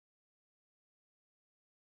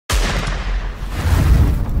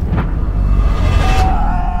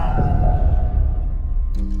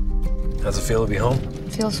feel to be home?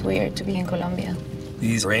 Feels weird to be in Colombia.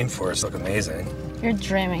 These rainforests look amazing. You're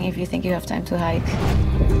dreaming if you think you have time to hike.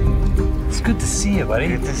 It's good to see you, buddy.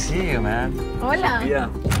 Good to see you, man. Hola. Yeah.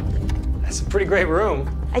 That's a pretty great room.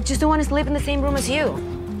 I just don't want to sleep in the same room as you.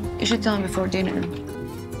 You should tell me before dinner.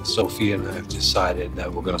 Sophie and I have decided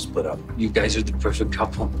that we're gonna split up. You guys are the perfect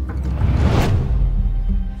couple.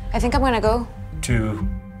 I think I'm gonna go. To...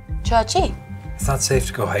 Chachi. It's not safe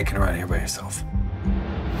to go hiking around here by yourself.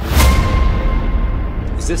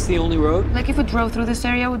 Is this the only road? Like if we drove through this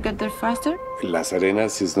area, we'd get there faster? Las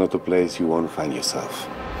Arenas is not a place you won't find yourself.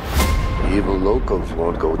 Evil locals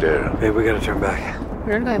won't go there. Babe, we gotta turn back.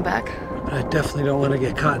 We're not going back. But I definitely don't want to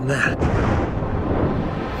get caught in that.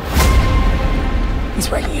 He's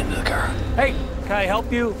breaking into the car. Hey, can I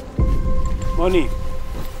help you? Money.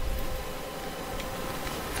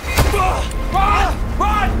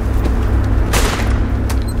 Run!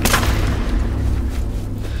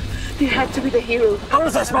 You had to be the hero. How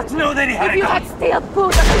was I supposed to know that he had If you had steel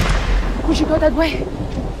boots, we should go that way,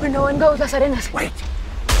 where no one goes, Las Arenas. Wait!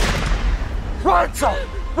 Run, son!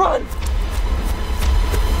 Run!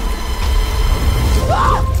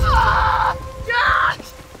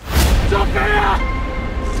 Sophia!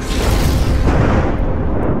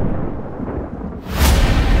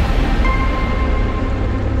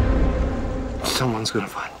 Someone's gonna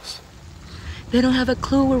find us. They don't have a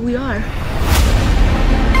clue where we are.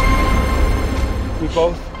 We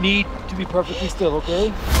both need to be perfectly still,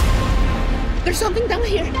 okay? There's something down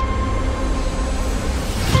here.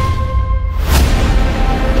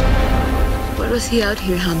 What was he out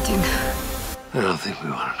here hunting? I don't think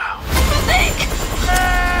we want to know.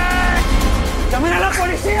 ¡Llamen a la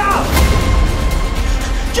policía!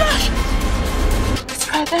 Josh! It's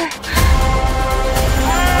right there.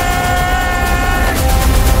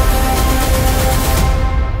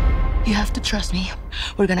 You have to trust me.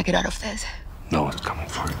 We're gonna get out of this. No one's coming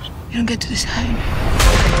for us. You don't get to decide.